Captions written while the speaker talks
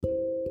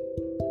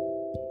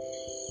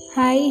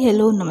Hi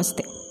hello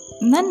ನಮಸ್ತೆ.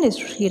 ನನ್ನ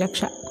ಹೆಸರು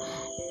ಶ್ರೀರಕ್ಷಾ.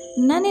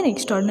 ನಾನೇನು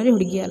ಎಕ್ಸ್ಟ್ರಾರ್ಡ್ನರಿ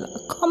ಹುಡುಗಿ ಅಲ್ಲ,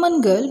 common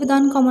girl with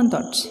uncommon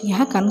thoughts.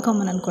 ಯಾಕೆ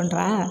ಅನ್ಕಾಮನ್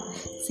ಅಂದ್ಕೊಂಡ್ರಾ?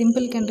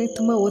 ಸಿಂಪಲ್ ಕಂಡ್ರೆ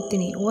ತುಂಬ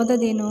ಓದ್ತೀನಿ.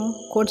 ಓದೋದೇನು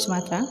ಕೋಡ್ಸ್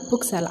ಮಾತ್ರ,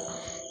 ಬುಕ್ಸ್ ಅಲ್ಲ.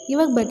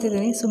 ಇವಾಗ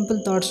ಬರ್ತಿದ್ದೀನಿ ಸಿಂಪಲ್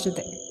ಥಾಟ್ಸ್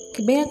ಜೊತೆ.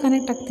 ಬೇಗ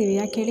ಕನೆಕ್ಟ್ ಆಗ್ತೀವಿ.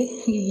 ಯಾಕೆ ಹೇಳಿ?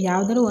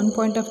 ಯಾವುದಾದ್ರು one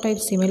point of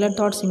type similar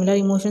thoughts,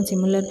 similar emotion,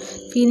 similar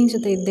feelings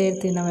ಜೊತೆ ಇದ್ದೇ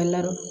ಇರ್ತೀವಿ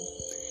ನಾವೆಲ್ಲರೂ.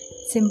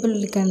 ಸಿಂಪಲ್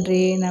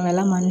ಕಣ್ರಿ,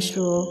 ನಾವೆಲ್ಲ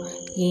ಮನುಷ್ಯರು.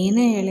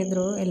 ಏನೇ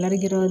ಹೇಳಿದ್ರು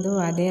ಎಲ್ಲರಿಗಿರೋದು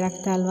ಅದೇ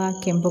ರಕ್ತ ಅಲ್ವಾ,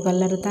 ಕೆಂಪು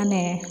ಕಲ್ಲರು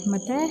ತಾನೇ,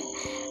 ಮತ್ತು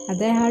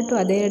ಅದೇ ಹಾರ್ಟು,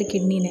 ಅದೇ 2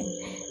 ಕಿಡ್ನಿನೇ.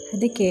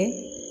 ಅದಕ್ಕೆ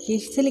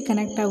ಎಷ್ಟಲ್ಲಿ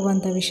ಕನೆಕ್ಟ್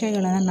ಆಗುವಂಥ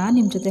ವಿಷಯಗಳನ್ನು ನಾನು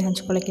ನಿಮ್ಮ ಜೊತೆ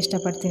ಹಂಚ್ಕೊಳ್ಳೋಕೆ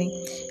ಇಷ್ಟಪಡ್ತೀನಿ.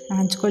 ನಾನು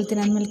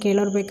ಹಂಚ್ಕೊಳ್ತೀನಿ ಅಂದಮೇಲೆ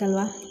ಕೇಳೋರು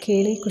ಬೇಕಲ್ವಾ?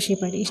 ಕೇಳಿ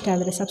ಖುಷಿಪಡಿ. ಇಷ್ಟ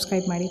ಆದರೆ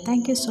ಸಬ್ಸ್ಕ್ರೈಬ್ ಮಾಡಿ.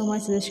 Thank you so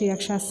much. ಇದು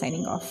ಶ್ರೀರಕ್ಷಾ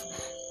ಸೈನಿಂಗ್ ಆಫ್.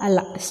 ಅಲ್ಲ,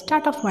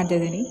 ಸ್ಟಾರ್ಟ್ ಆಫ್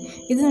ಮಾಡ್ತಿದ್ದೀನಿ.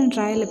 ಇದು ನನ್ನ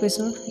ಟ್ರಯಲ್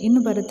ಎಪಿಸೋಡ್.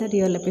 ಇನ್ನೂ ಬರುತ್ತೆ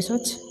real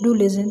episodes. Do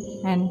listen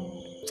and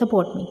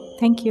support me.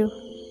 Thank you.